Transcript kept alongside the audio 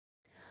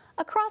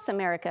Across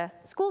America,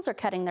 schools are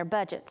cutting their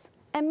budgets,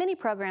 and many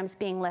programs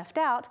being left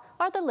out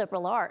are the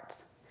liberal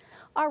arts.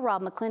 Our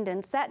Rob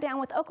McClendon sat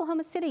down with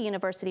Oklahoma City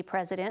University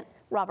President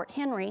Robert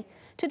Henry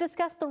to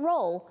discuss the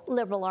role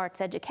liberal arts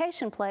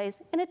education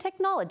plays in a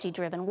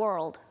technology-driven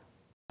world.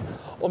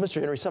 Well, Mr.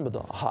 Henry, some of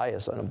the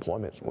highest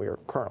unemployment we are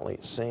currently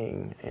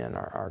seeing in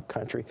our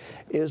country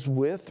is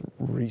with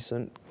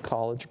recent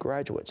college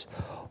graduates.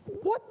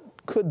 What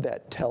could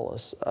that tell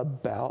us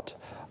about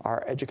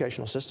our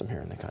educational system here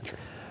in the country?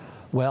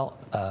 Well,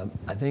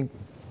 I think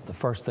the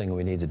first thing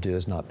we need to do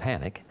is not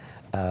panic,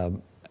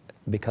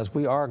 because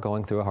we are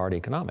going through a hard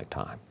economic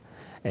time.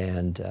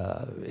 And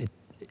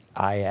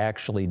I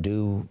actually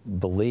do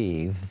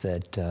believe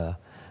that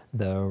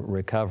the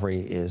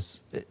recovery is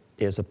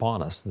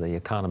upon us. The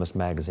Economist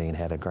magazine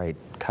had a great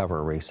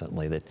cover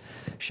recently that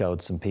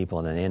showed some people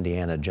in an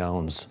Indiana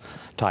Jones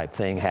type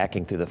thing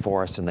hacking through the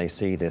forest, and they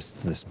see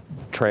this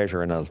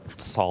treasure in a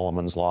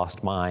Solomon's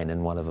lost mine,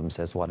 and one of them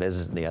says, "What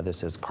is it?" and the other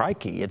says,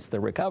 "Crikey, it's the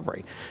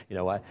recovery." You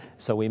know what?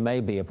 So we may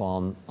be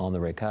on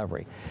the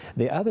recovery.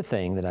 The other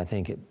thing that I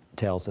think it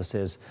tells us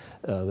is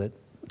that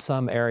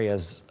some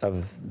areas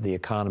of the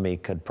economy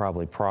could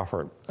probably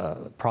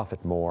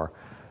profit more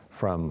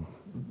from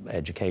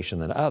education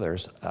than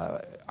others.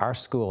 Our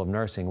School of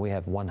Nursing, we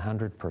have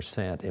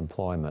 100%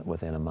 employment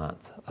within a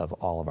month of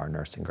all of our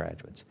nursing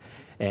graduates.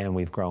 And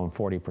we've grown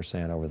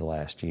 40% over the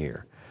last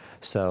year.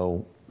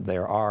 So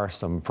there are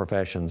some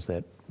professions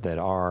that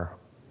are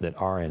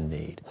in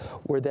need.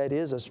 Where that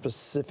is a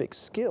specific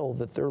skill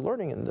that they're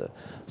learning in the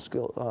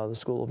School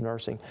of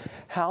Nursing,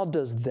 how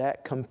does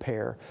that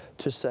compare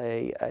to,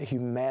 say, a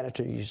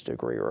humanities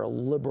degree or a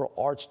liberal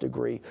arts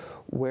degree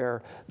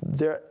where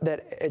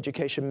that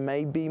education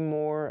may be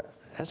more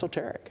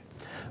esoteric?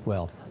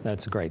 Well,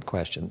 that's a great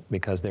question,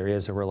 because there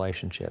is a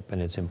relationship,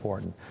 and it's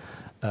important.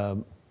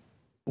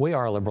 We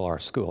are a liberal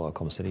arts school at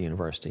Oklahoma City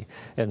University,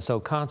 and so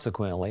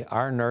consequently,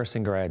 our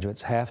nursing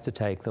graduates have to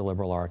take the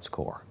liberal arts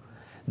core.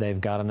 They've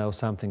got to know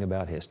something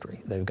about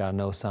history. They've got to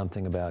know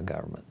something about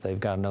government. They've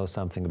got to know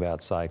something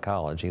about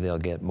psychology. They'll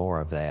get more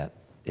of that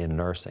in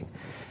nursing.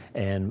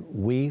 And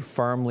we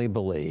firmly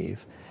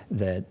believe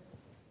that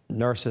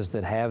nurses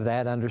that have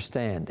that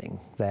understanding,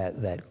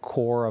 that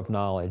core of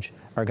knowledge,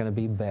 are going to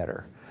be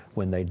better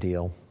when they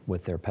deal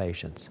with their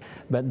patients.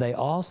 But they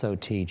also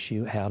teach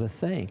you how to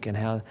think and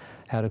how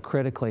to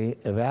critically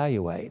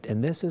evaluate.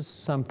 And this is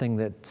something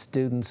that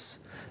students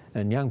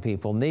and young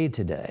people need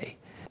today.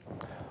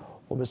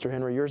 Well, Mr.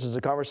 Henry, yours is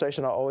a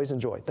conversation I always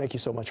enjoy. Thank you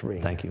so much for being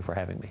here. Thank you for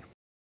having me.